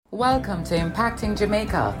Welcome to Impacting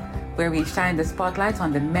Jamaica, where we shine the spotlight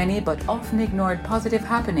on the many but often ignored positive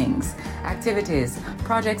happenings, activities,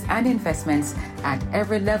 projects and investments at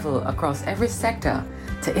every level across every sector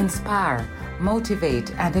to inspire,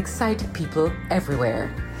 motivate and excite people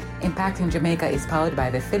everywhere. Impacting Jamaica is powered by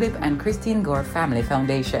the Philip and Christine Gore Family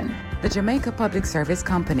Foundation, the Jamaica Public Service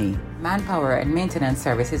Company, Manpower and Maintenance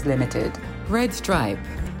Services Limited, Red Stripe,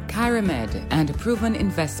 Kyramed and Proven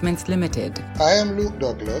Investments Limited. I am Luke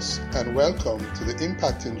Douglas and welcome to the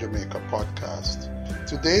Impacting Jamaica podcast.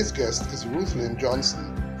 Today's guest is Ruthlyn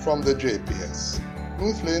Johnson from the JPS.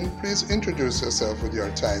 Ruthlyn, please introduce yourself with your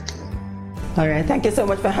title. All right, thank you so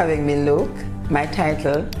much for having me, Luke. My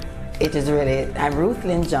title, I'm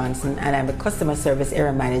Ruthlyn Johnson and I'm a Customer Service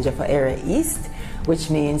Area Manager for Area East, which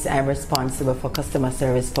means I'm responsible for customer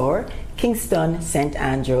service for Kingston, St.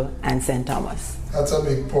 Andrew and St. Thomas. That's a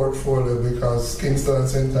big portfolio because Kingston and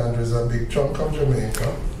St. Andrew is a big chunk of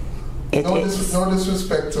Jamaica. No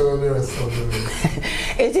disrespect to the rest of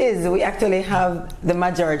Jamaica. It is. We actually have the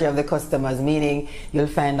majority of the customers, meaning you'll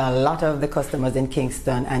find a lot of the customers in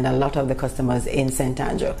Kingston and a lot of the customers in St.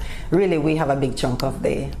 Andrew. Really, we have a big chunk of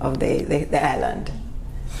the island.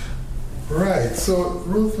 Right. So,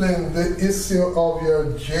 Ruthlyn, the issue of your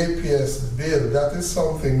JPS bill, that is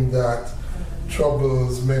something that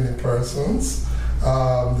troubles many persons.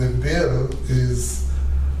 The bill is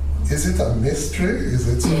it a mystery? Is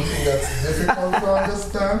it something that's difficult to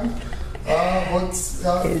understand?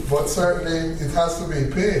 But certainly it has to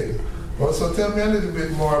be paid. So tell me a little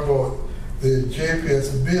bit more about the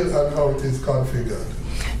JPS bill and how it is configured.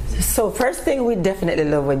 So first thing, we definitely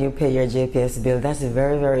love when you pay your JPS bill. That's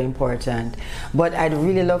very, very important. But I'd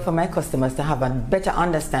really love for my customers to have a better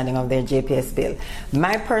understanding of their JPS bill.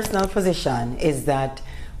 My personal position is that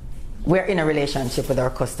we're in a relationship with our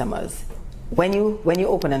customers. When you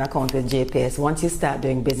open an account with JPS, once you start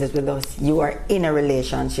doing business with us, you are in a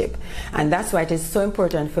relationship. And that's why it is so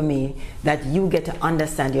important for me that you get to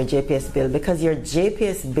understand your JPS bill, because your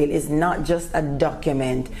JPS bill is not just a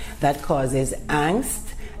document that causes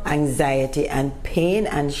angst, anxiety and pain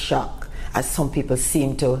and shock, as some people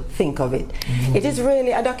seem to think of it. Mm-hmm. It is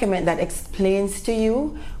really a document that explains to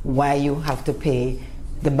you why you have to pay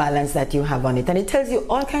the balance that you have on it, and it tells you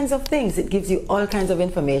all kinds of things. It gives you all kinds of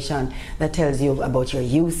information that tells you about your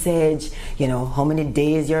usage, how many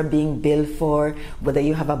days you're being billed for, whether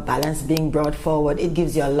you have a balance being brought forward. It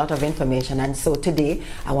gives you a lot of information, and so today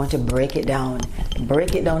I want to break it down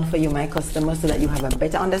for you, my customers, so that you have a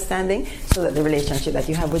better understanding, so that the relationship that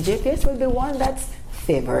you have with JPS will be one that's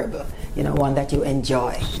favorable, one that you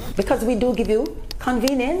enjoy, because we do give you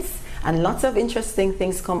convenience. And lots of interesting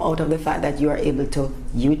things come out of the fact that you are able to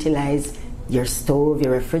utilize your stove,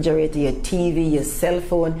 your refrigerator, your TV, your cell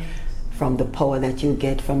phone from the power that you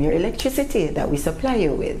get from your electricity that we supply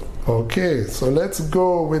you with. Okay, so let's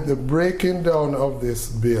go with the breaking down of this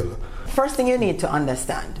bill. First thing you need to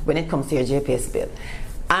understand when it comes to your JPS bill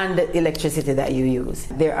and the electricity that you use,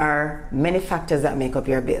 there are many factors that make up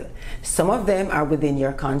your bill. Some of them are within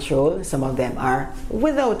your control, some of them are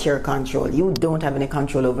without your control. You don't have any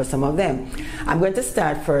control over some of them. I'm going to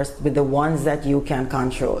start first with the ones that you can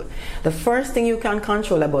control. The first thing you can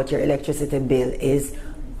control about your electricity bill is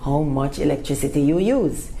how much electricity you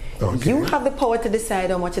use. Okay. You have the power to decide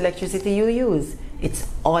how much electricity you use. It's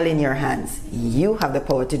all in your hands. You have the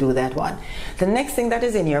power to do that one. The next thing that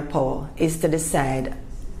is in your power is to decide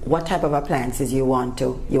what type of appliances you want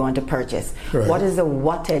to purchase. Right. What is the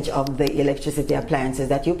wattage of the electricity appliances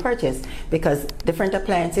that you purchase? Because different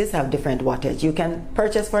appliances have different wattage. You can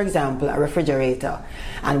purchase, for example, a refrigerator,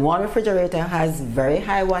 and one refrigerator has very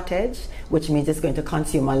high wattage, which means it's going to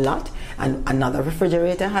consume a lot, and another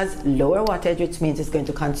refrigerator has lower wattage, which means it's going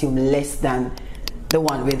to consume less than the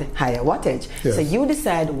one with higher wattage. Yes. So you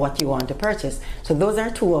decide what you want to purchase. So those are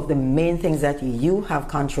two of the main things that you have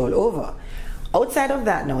control over. Outside of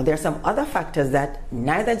that, now, there are some other factors that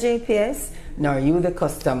neither JPS nor you, the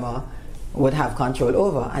customer, would have control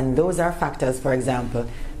over. And those are factors, for example,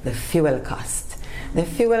 the fuel cost. The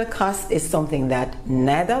fuel cost is something that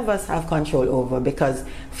neither of us have control over, because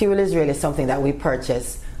fuel is really something that we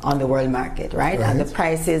purchase on the world market, right? And the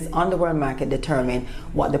prices on the world market determine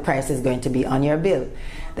what the price is going to be on your bill.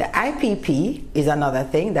 The IPP is another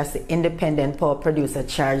thing. That's the Independent Power Producer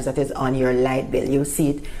charge that is on your light bill. You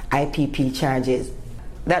see it, IPP charges.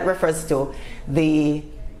 That refers to the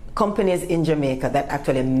companies in Jamaica that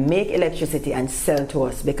actually make electricity and sell to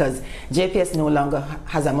us, because JPS no longer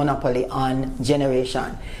has a monopoly on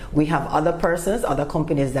generation. We have other persons, other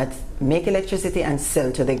companies that make electricity and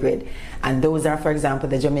sell to the grid. And those are, for example,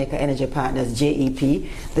 the Jamaica Energy Partners, JEP,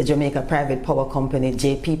 the Jamaica Private Power Company,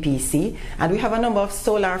 JPPC, and we have a number of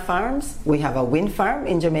solar farms. We have a wind farm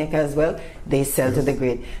in Jamaica as well. They sell to the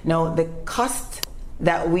grid. Now, the cost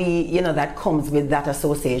that that comes with that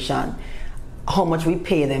association, how much we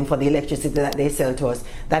pay them for the electricity that they sell to us,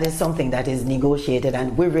 that is something that is negotiated,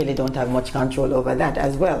 and we really don't have much control over that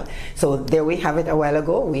as well. So there we have it a while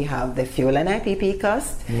ago. We have the fuel and IPP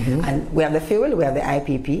cost, and we have the fuel, we have the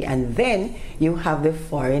IPP, and then you have the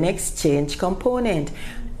foreign exchange component.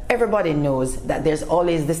 Everybody knows that there's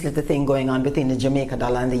always this little thing going on between the Jamaica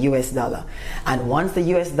dollar and the US dollar. And once the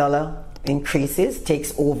US dollar increases,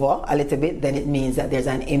 takes over a little bit, then it means that there's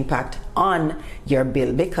an impact on your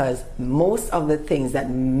bill, because most of the things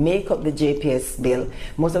that make up the JPS bill,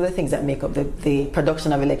 most of the things that make up the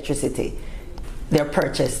production of electricity, they're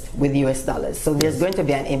purchased with US dollars. So there's going to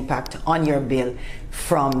be an impact on your bill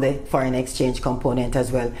from the foreign exchange component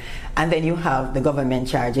as well. And then you have the government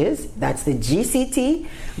charges, that's the GCT.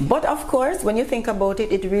 But of course, when you think about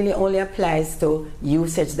it, it really only applies to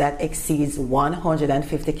usage that exceeds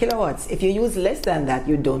 150 kilowatts. If you use less than that,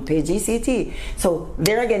 you don't pay GCT. So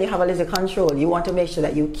there again, you have a little control. You want to make sure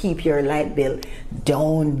that you keep your light bill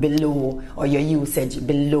down below, or your usage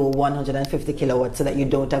below 150 kilowatts, so that you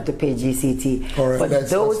don't have to pay GCT. Right, but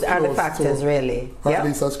those are the factors really. Or at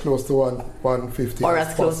least as close to 150 or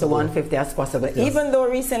as close to 150 as possible. Yes. Even though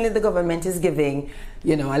recently the government is giving, a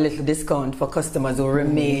little discount for customers who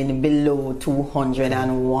remain below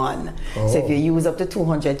 201. So if you use up to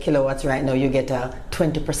 200 kilowatts right now, you get a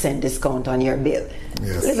 20% discount on your bill.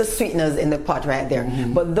 Yes. Little sweeteners in the pot right there.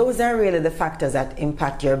 But those are really the factors that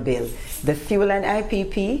impact your bill. The fuel and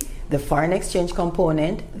IPP, the foreign exchange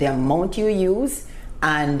component, the amount you use,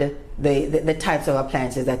 and the types of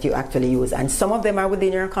appliances that you actually use. And some of them are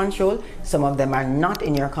within your control, some of them are not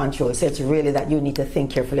in your control. So it's really that you need to think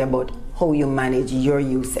carefully about how you manage your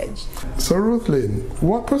usage. So Ruthlyn,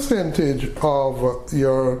 what percentage of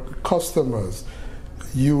your customers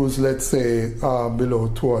use, let's say, below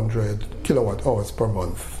 200 kilowatt hours per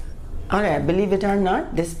month? All right, believe it or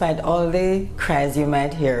not, despite all the cries you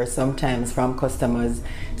might hear sometimes from customers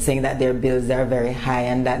saying that their bills are very high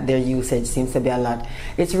and that their usage seems to be a lot,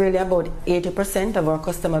 it's really about 80% of our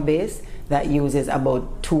customer base that uses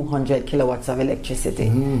about 200 kilowatts of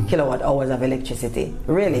electricity, kilowatt hours of electricity.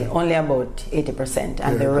 Really, only about 80%,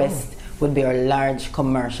 and the rest would be our large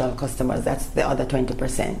commercial customers. That's the other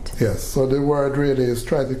 20%. Yes, so the word really is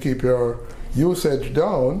try to keep your usage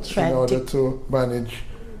down in order to manage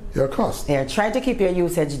your cost. Yeah, try to keep your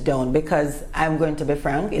usage down, because I'm going to be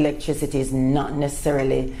frank, electricity is not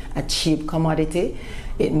necessarily a cheap commodity.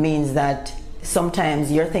 It means that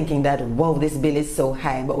sometimes you're thinking that, whoa, this bill is so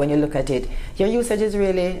high, but when you look at it, your usage is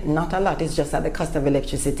really not a lot. It's just that the cost of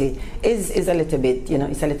electricity is a little bit,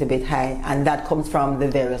 it's a little bit high, and that comes from the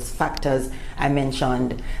various factors I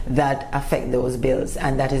mentioned that affect those bills,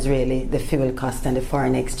 and that is really the fuel cost and the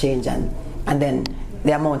foreign exchange, and then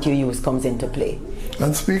the amount you use comes into play.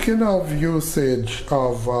 And speaking of usage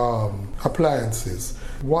of appliances,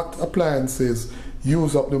 what appliances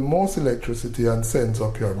use up the most electricity and sends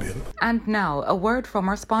up your bill? And now, a word from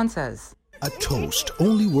our sponsors. A toast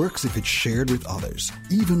only works if it's shared with others,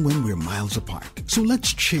 even when we're miles apart. So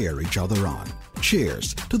let's cheer each other on.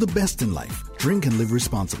 Cheers to the best in life. Drink and live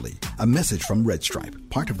responsibly. A message from Red Stripe,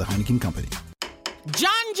 part of the Heineken Company.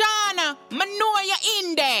 John, me know you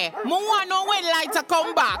in there. Me want know when lights are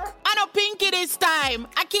come back. I know Pinky this time.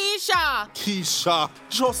 Keisha,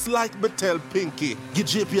 just like me tell Pinky, give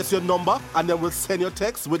JPS your number and then we'll send your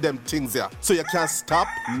text with them things here. So you can stop,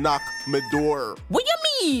 knock me door. What you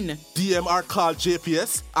mean? DMR call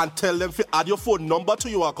JPS and tell them to add your phone number to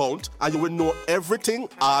your account and you will know everything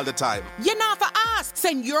all the time. You know for ask.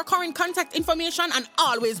 Send your current contact information and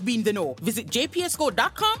always be in the know. Visit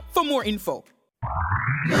jpsco.com for more info.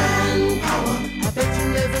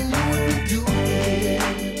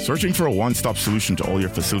 Searching for a one-stop solution to all your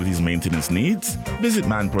facilities maintenance needs? Visit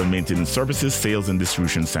Manpower Maintenance Services Sales and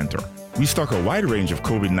Distribution Center. We stock a wide range of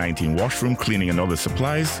COVID-19 washroom cleaning and other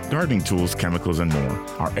supplies, gardening tools, chemicals, and more.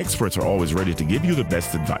 Our experts are always ready to give you the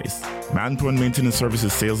best advice. Manpower Maintenance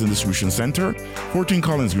Services Sales and Distribution Center, 14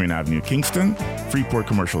 Collins Green Avenue, Kingston, Freeport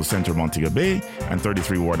Commercial Center, Montego Bay, and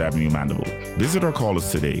 33 Ward Avenue, Mandeville. Visit or call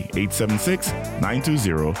us today,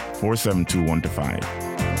 876-920-472-125.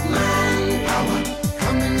 Manpower,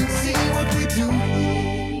 come and see what we do.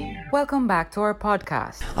 Welcome back to our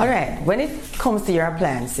podcast. All right, when it comes to your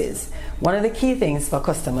appliances, one of the key things for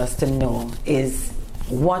customers to know is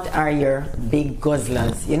what are your big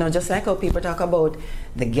guzzlers. You know, just like how people talk about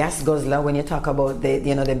the gas guzzler when you talk about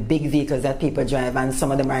the big vehicles that people drive, and some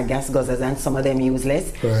of them are gas guzzlers and some of them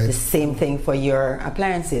useless. Right. The same thing for your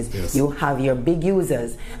appliances. Yes. You have your big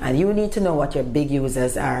users, and you need to know what your big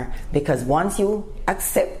users are, because once you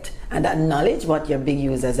accept and acknowledge what your big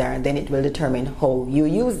users are, then it will determine how you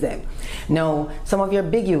use them. Now, some of your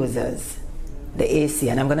big users, the AC,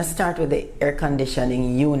 and I'm going to start with the air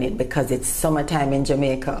conditioning unit because it's summertime in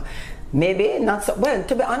Jamaica. Maybe not so well.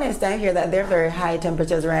 To be honest, I hear that there are very high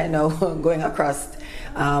temperatures right now going across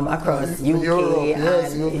UK Europe,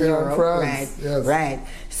 yes, and UK Europe, and France, right? yes. Right.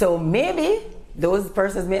 So maybe those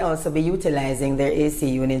persons may also be utilizing their AC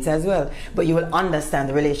units as well. But you will understand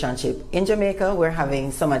the relationship. In Jamaica, we're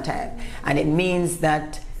having summertime, and it means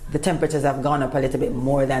that the temperatures have gone up a little bit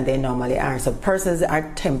more than they normally are. So persons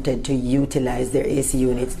are tempted to utilize their AC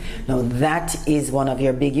units. Now that is one of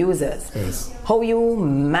your big users. Yes. How you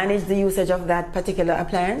manage the usage of that particular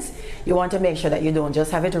appliance, you want to make sure that you don't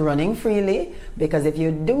just have it running freely, because if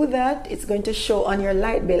you do that, it's going to show on your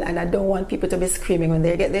light bill, and I don't want people to be screaming when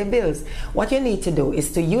they get their bills. What you need to do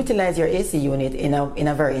is to utilize your AC unit in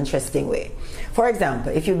a very interesting way. For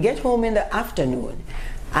example, if you get home in the afternoon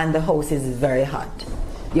and the house is very hot,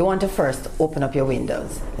 you want to first open up your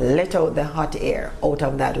windows, let out the hot air out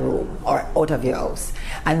of that room or out of your house,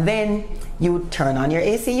 and then you turn on your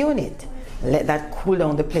AC unit. Let that cool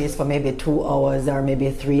down the place for maybe 2 hours or maybe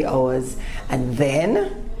 3 hours, and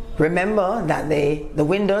then remember that the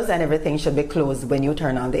windows and everything should be closed when you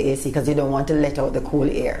turn on the AC, because you don't want to let out the cool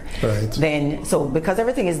air. Right. Then, so because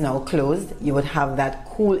everything is now closed, you would have that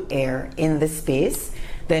cool air in the space.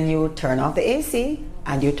 Then you turn off the AC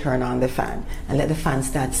and you turn on the fan and let the fan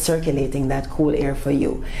start circulating that cool air for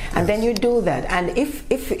you. And then you do that. And if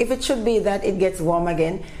it should be that it gets warm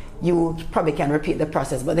again, you probably can repeat the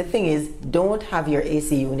process. But the thing is, don't have your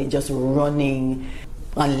AC unit just running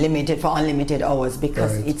unlimited hours,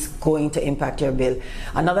 because Right. it's going to impact your bill.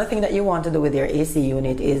 Another thing that you want to do with your AC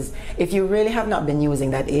unit is, if you really have not been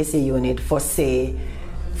using that AC unit for, say,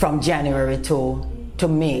 from January to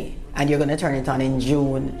May, and you're going to turn it on in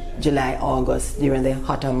June, July, August, during the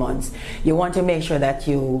hotter months, you want to make sure that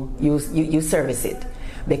you service it,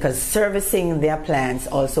 because servicing the appliance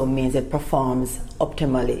also means it performs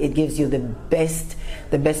optimally. It gives you the best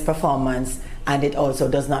performance, and it also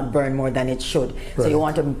does not burn more than it should. So you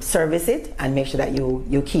want to service it and make sure that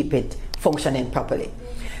you keep it functioning properly.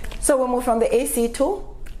 So we'll move from the AC to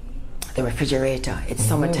the refrigerator. It's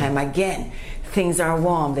summertime again. Things are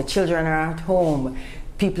warm. The children are at home.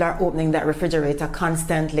 People are opening that refrigerator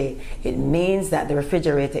constantly. It means that the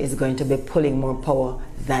refrigerator is going to be pulling more power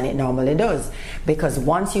than it normally does, because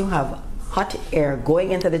once you have hot air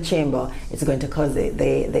going into the chamber, it's going to cause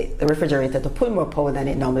the refrigerator to pull more power than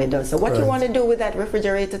it normally does. So what you want to do with that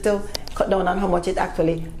refrigerator to cut down on how much it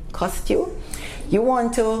actually costs you, you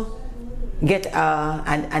want to get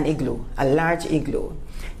an igloo, a large igloo.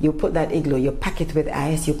 You put that igloo, you pack it with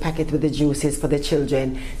ice, you pack it with the juices for the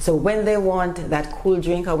children. So when they want that cool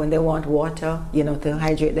drink, or when they want water, to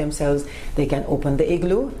hydrate themselves, they can open the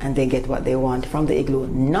igloo and they get what they want from the igloo,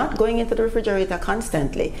 not going into the refrigerator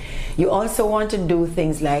constantly. You also want to do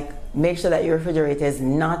things like make sure that your refrigerator is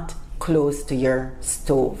not close to your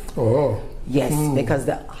stove. Oh. Yes, because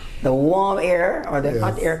the warm air or the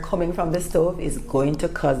hot air coming from the stove is going to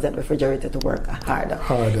cause that refrigerator to work harder.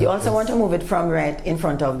 You also want to move it from right in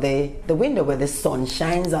front of the window where the sun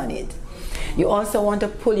shines on it. You also want to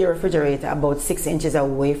pull your refrigerator about 6 inches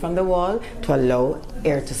away from the wall to allow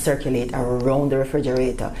air to circulate around the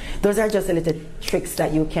refrigerator. Those are just a little tricks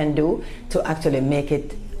that you can do to actually make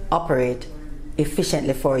it operate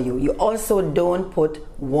efficiently for you. You also don't put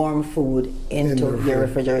warm food into your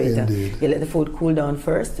refrigerator. Indeed. You let the food cool down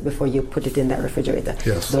first before you put it in that refrigerator.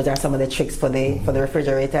 Yes. Those are some of the tricks for the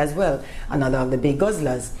refrigerator as well. Another of the big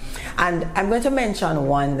guzzlers. And I'm going to mention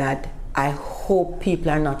one that I hope people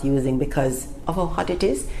are not using because of how hot it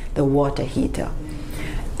is, the water heater.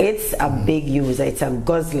 It's a big user, it's a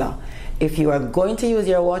guzzler. If you are going to use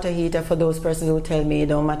your water heater, for those persons who tell me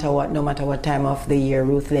no matter what time of the year,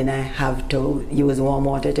 Ruth Lynn, I have to use warm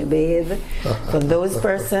water to bathe. For those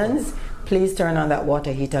persons, please turn on that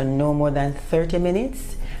water heater no more than 30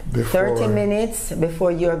 minutes. 30 minutes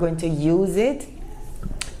before you are going to use it,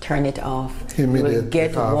 turn it off. You will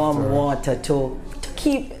get warm water to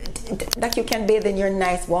keep that you can bathe in your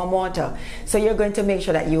nice warm water. So you're going to make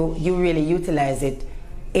sure that you really utilize it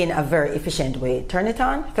in a very efficient way. Turn it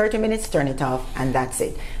on, 30 minutes, turn it off, and that's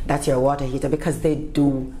it. That's your water heater, because they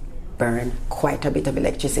do burn quite a bit of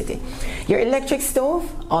electricity. Your electric stove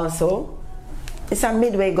also, it's a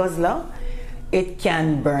midway guzzler. It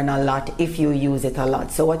can burn a lot if you use it a lot.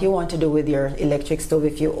 So what you want to do with your electric stove,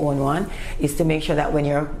 if you own one, is to make sure that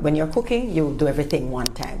when you're cooking, you do everything one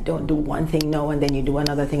time. Don't do one thing now and then you do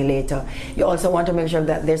another thing later. You also want to make sure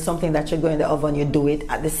that there's something that should go in the oven, you do it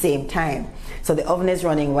at the same time. So the oven is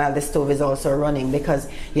running while the stove is also running, because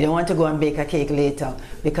you don't want to go and bake a cake later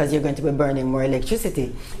because you're going to be burning more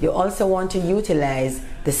electricity. You also want to utilize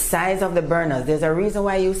the size of the burners. There's a reason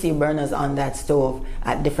why you see burners on that stove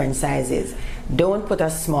at different sizes. Don't put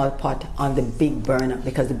a small pot on the big burner,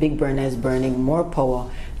 because the big burner is burning more power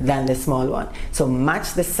than the small one. So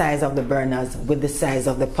match the size of the burners with the size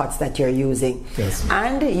of the pots that you're using. Yes.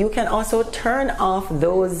 And you can also turn off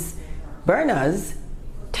those burners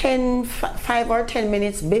 5 or 10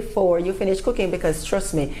 minutes before you finish cooking, because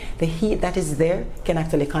trust me, the heat that is there can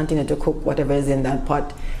actually continue to cook whatever is in that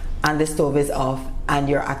pot, and the stove is off, and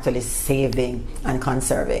you're actually saving and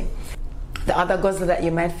conserving. The other guzzler that you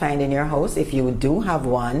might find in your house, if you do have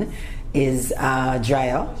one, is a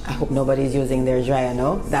dryer. I hope nobody's using their dryer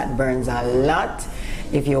now. That burns a lot.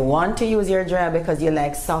 If you want to use your dryer because you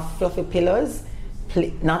like soft fluffy pillows,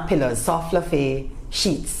 soft fluffy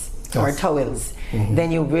sheets or towels,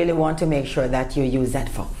 then you really want to make sure that you use that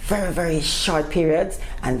for very, very short periods,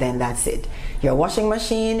 and then that's it. Your washing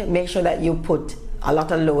machine, make sure that you put a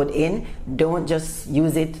lot of load in. Don't just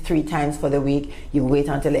use it 3 times for the week. You wait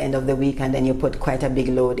until the end of the week and then you put quite a big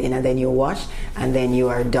load in, and then you wash, and then you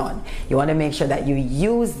are done. You want to make sure that you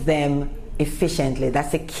use them efficiently.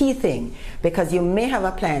 That's the key thing, because you may have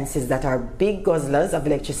appliances that are big guzzlers of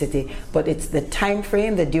electricity, but it's the time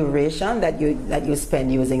frame, the duration that you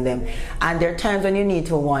spend using them. And there are times when you need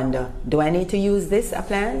to wonder, do I need to use this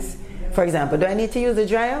appliance? For example, do I need to use the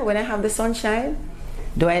dryer when I have the sunshine?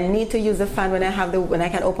 Do I need to use the fan when I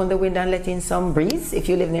can open the window and let in some breeze, if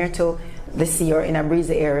you live near to the sea or in a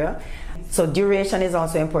breezy area? So duration is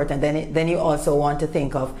also important. Then you also want to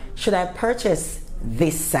think of, should I purchase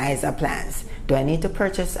this size appliance? Do I need to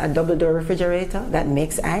purchase a double door refrigerator that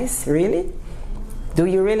makes ice? Really? Do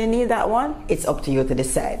you really need that one? It's up to you to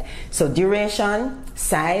decide. So duration,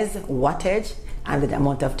 size, wattage, and the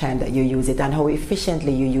amount of time that you use it, and how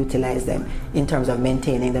efficiently you utilize them in terms of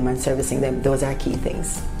maintaining them and servicing them. Those are key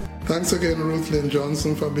things. Thanks again, Ruth Lynn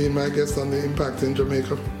Johnson, for being my guest on the Impact in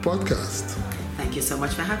Jamaica podcast. Thank you so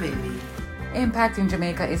much for having me. Impact in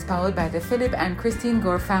Jamaica is powered by the Philip and Christine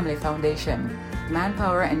Gore Family Foundation,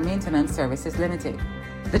 Manpower and Maintenance Services Limited,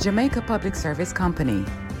 the Jamaica Public Service Company,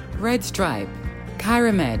 Red Stripe,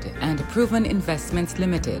 Kyramed, and Proven Investments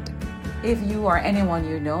Limited. If you or anyone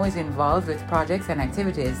you know is involved with projects and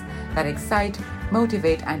activities that excite,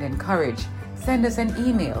 motivate, and encourage, send us an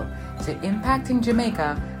email to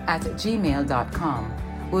impactingjamaica@gmail.com.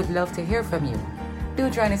 We'd love to hear from you.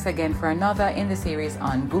 Do join us again for another in the series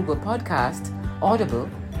on Google Podcast, Audible,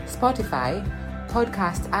 Spotify,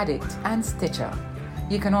 Podcast Addict, and Stitcher.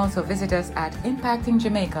 You can also visit us at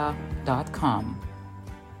impactingjamaica.com.